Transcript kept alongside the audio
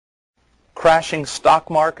crashing stock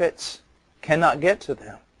markets cannot get to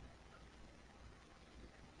them.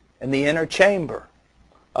 In the inner chamber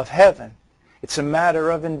of heaven, it's a matter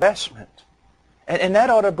of investment. And that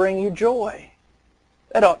ought to bring you joy.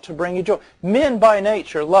 That ought to bring you joy. Men by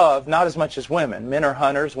nature love, not as much as women. Men are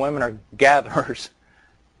hunters, women are gatherers.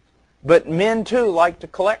 But men too like to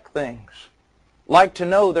collect things, like to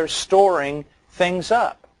know they're storing things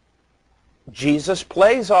up. Jesus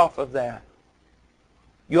plays off of that.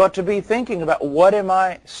 You ought to be thinking about, what am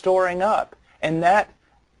I storing up? And that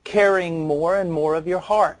carrying more and more of your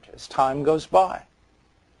heart as time goes by.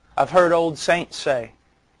 I've heard old saints say,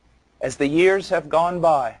 as the years have gone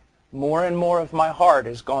by, more and more of my heart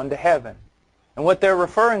has gone to heaven. And what they're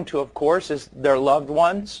referring to, of course, is their loved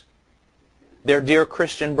ones, their dear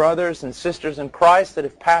Christian brothers and sisters in Christ that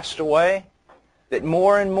have passed away, that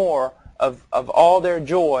more and more of all their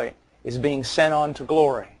joy is being sent on to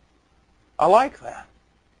glory. I like that.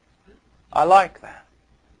 I like that.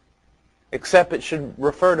 Except it should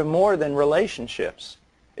refer to more than relationships.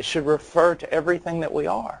 It should refer to everything that we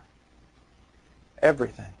are.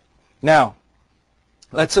 Everything. Now,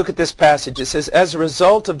 let's look at this passage. It says, as a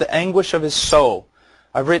result of the anguish of his soul.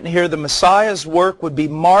 I've written here, the Messiah's work would be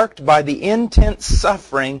marked by the intense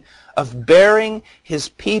suffering of bearing his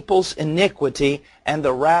people's iniquity and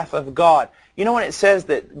the wrath of God. You know when it says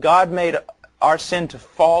that God made our sin to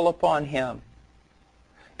fall upon him?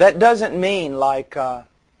 That doesn't mean like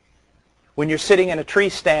when you're sitting in a tree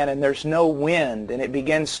stand and there's no wind and it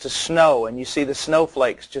begins to snow and you see the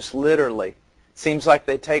snowflakes just literally, it seems like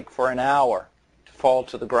they take for an hour to fall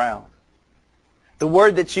to the ground. The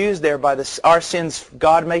word that's used there by our sins,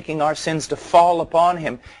 God making our sins to fall upon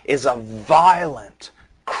him, is a violent,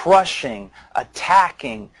 crushing,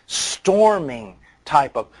 attacking, storming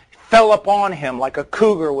type of, fell upon him like a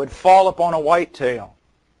cougar would fall upon a whitetail.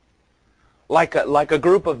 Like a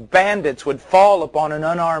group of bandits would fall upon an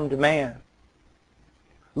unarmed man.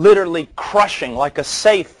 Literally crushing, like a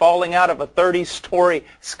safe falling out of a 30-story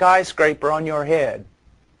skyscraper on your head.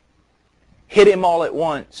 Hit him all at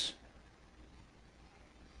once.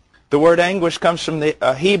 The word anguish comes from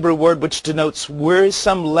the Hebrew word which denotes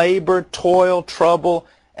wearisome labor, toil, trouble,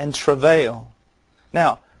 and travail.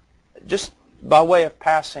 Now, just by way of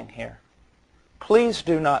passing here, please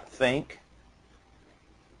do not think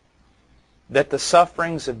that the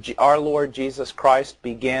sufferings of our Lord Jesus Christ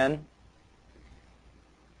began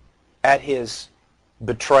at his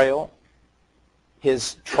betrayal,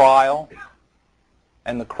 his trial,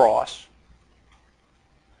 and the cross.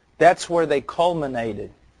 That's where they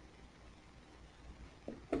culminated.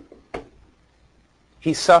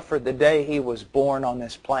 He suffered the day he was born on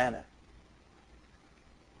this planet.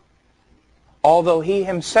 Although he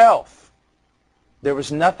himself, there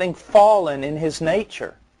was nothing fallen in his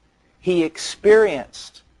nature. He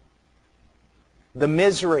experienced the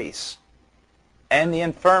miseries and the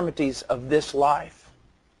infirmities of this life.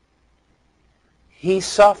 He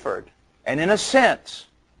suffered, and in a sense,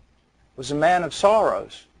 was a man of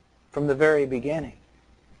sorrows from the very beginning.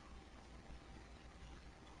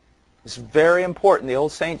 It's very important. The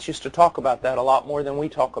old saints used to talk about that a lot more than we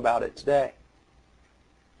talk about it today.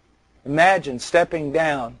 Imagine stepping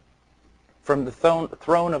down from the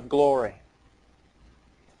throne of glory,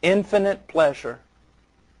 infinite pleasure,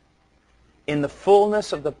 in the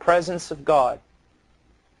fullness of the presence of God,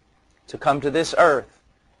 to come to this earth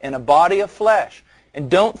in a body of flesh. And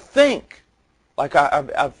don't think, like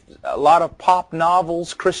a lot of pop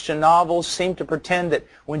novels, Christian novels, seem to pretend that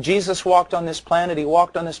when Jesus walked on this planet, he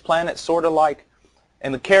walked on this planet sort of like,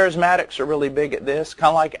 and the charismatics are really big at this, kind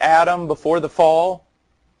of like Adam before the fall.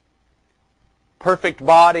 Perfect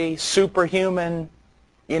body, superhuman.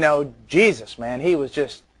 You know, Jesus, man, he was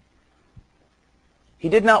just, he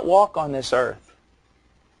did not walk on this earth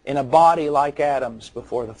in a body like Adam's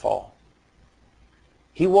before the fall.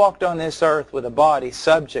 He walked on this earth with a body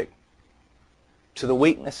subject to the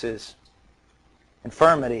weaknesses,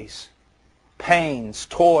 infirmities, pains,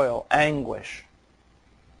 toil, anguish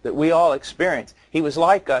that we all experience. He was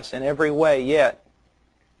like us in every way, yet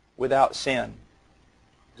without sin.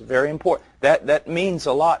 It's very important. That means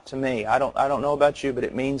a lot to me. I don't know about you, but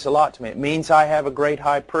it means a lot to me. It means I have a great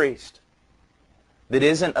high priest that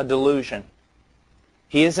isn't a delusion.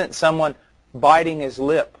 He isn't someone biting his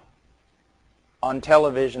lip on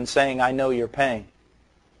television saying, I know your pain.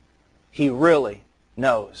 He really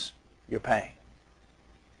knows your pain.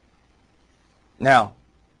 Now,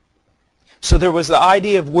 so there was the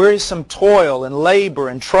idea of wearisome toil and labor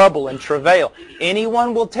and trouble and travail.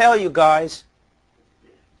 Anyone will tell you, guys,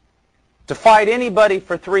 to fight anybody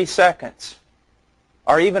for 3 seconds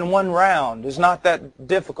or even 1 round is not that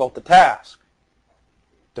difficult a task.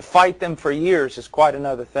 To fight them for years is quite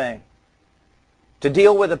another thing. To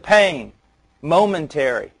deal with a pain,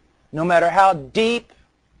 momentary, no matter how deep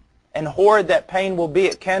and horrid that pain will be,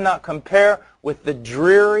 it cannot compare with the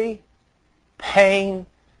dreary pain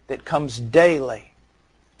that comes daily,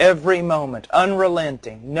 every moment,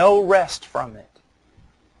 unrelenting, no rest from it.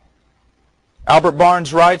 Albert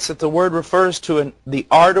Barnes writes that the word refers to the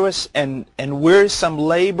arduous and wearisome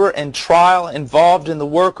labor and trial involved in the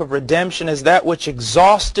work of redemption as that which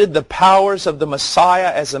exhausted the powers of the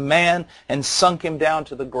Messiah as a man and sunk him down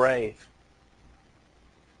to the grave.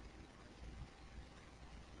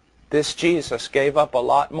 This Jesus gave up a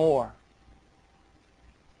lot more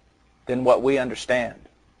than what we understand.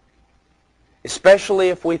 Especially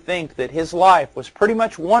if we think that his life was pretty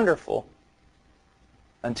much wonderful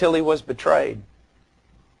until he was betrayed.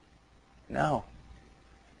 No.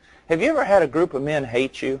 Have you ever had a group of men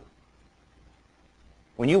hate you?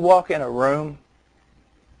 When you walk in a room,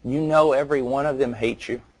 you know every one of them hates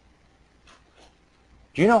you.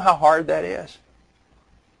 Do you know how hard that is?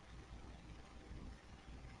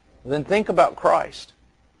 Then think about Christ.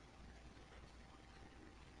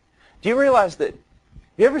 Do you realize that, have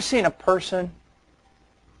you ever seen a person,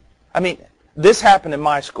 I mean, this happened in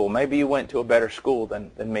my school. Maybe you went to a better school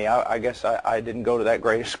than me. I guess I didn't go to that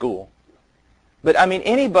great a school. But I mean,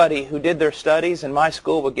 anybody who did their studies in my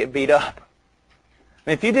school would get beat up. I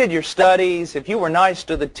mean, if you did your studies, if you were nice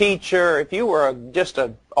to the teacher, if you were just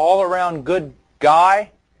an all-around good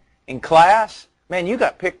guy in class, man, you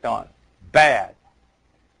got picked on. Bad.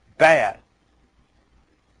 Bad.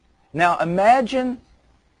 Now imagine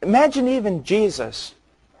even Jesus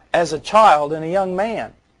as a child and a young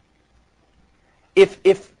man.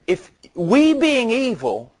 If we being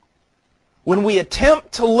evil, when we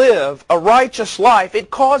attempt to live a righteous life,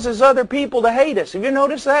 it causes other people to hate us. Have you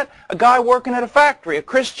noticed that? A guy working at a factory, a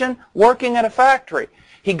Christian working at a factory.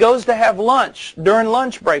 He goes to have lunch during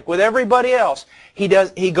lunch break with everybody else. He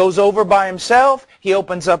goes over by himself. He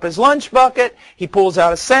opens up his lunch bucket. He pulls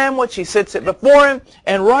out a sandwich. He sits it before him.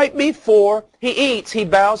 And right before he eats, he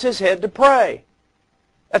bows his head to pray.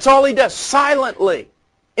 That's all he does, silently,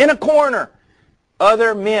 in a corner.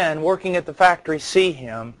 Other men working at the factory see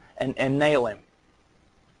him and nail him.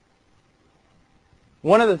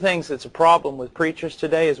 One of the things that's a problem with preachers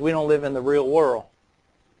today is we don't live in the real world.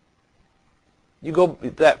 You go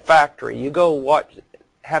to that factory, you go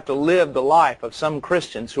have to live the life of some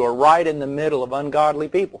Christians who are right in the middle of ungodly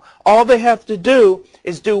people. All they have to do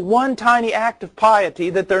is do one tiny act of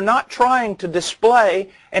piety that they're not trying to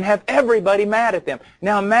display and have everybody mad at them.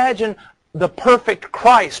 Now imagine the perfect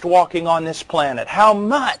Christ walking on this planet. How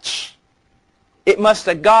much it must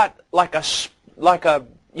have got like a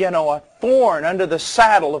thorn under the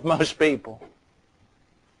saddle of most people.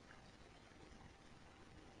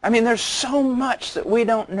 I mean, there's so much that we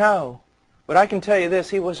don't know. But I can tell you this,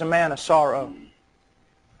 he was a man of sorrow.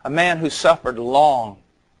 A man who suffered long.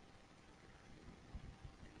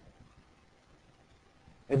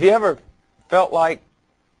 Have you ever felt like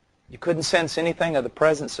you couldn't sense anything of the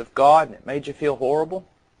presence of God and it made you feel horrible?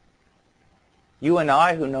 You and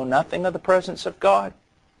I who know nothing of the presence of God.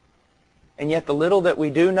 And yet the little that we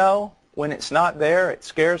do know, when it's not there, it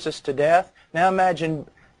scares us to death. Now imagine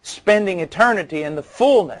spending eternity in the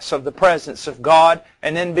fullness of the presence of God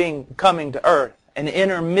and then coming to earth, an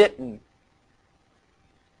intermittent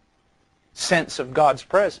sense of God's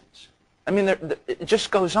presence. I mean, it just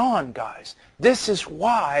goes on, guys. This is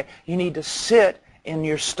why you need to sit in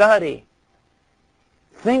your study.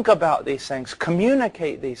 Think about these things.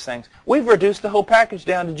 Communicate these things. We've reduced the whole package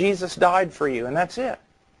down to Jesus died for you, and that's it.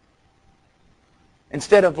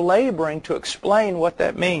 Instead of laboring to explain what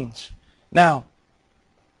that means. Now,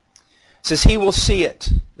 it says he will see it.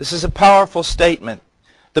 This is a powerful statement.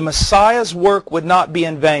 The Messiah's work would not be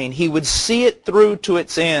in vain. He would see it through to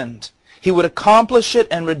its end. He would accomplish it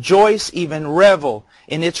and rejoice, even revel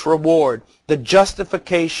in its reward, the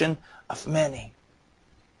justification of many.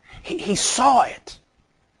 He saw it.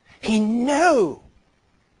 He knew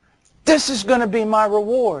this is going to be my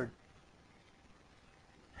reward.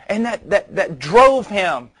 And that drove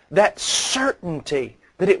him, that certainty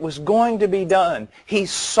that it was going to be done. He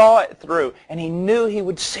saw it through, and he knew he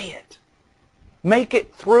would see it. Make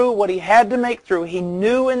it through what he had to make through. He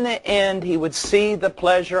knew in the end he would see the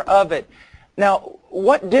pleasure of it. Now,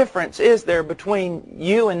 what difference is there between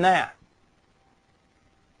you and that?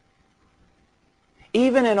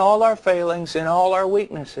 Even in all our failings, in all our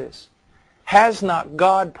weaknesses, has not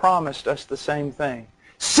God promised us the same thing?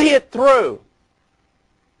 See it through.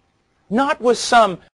 Not with some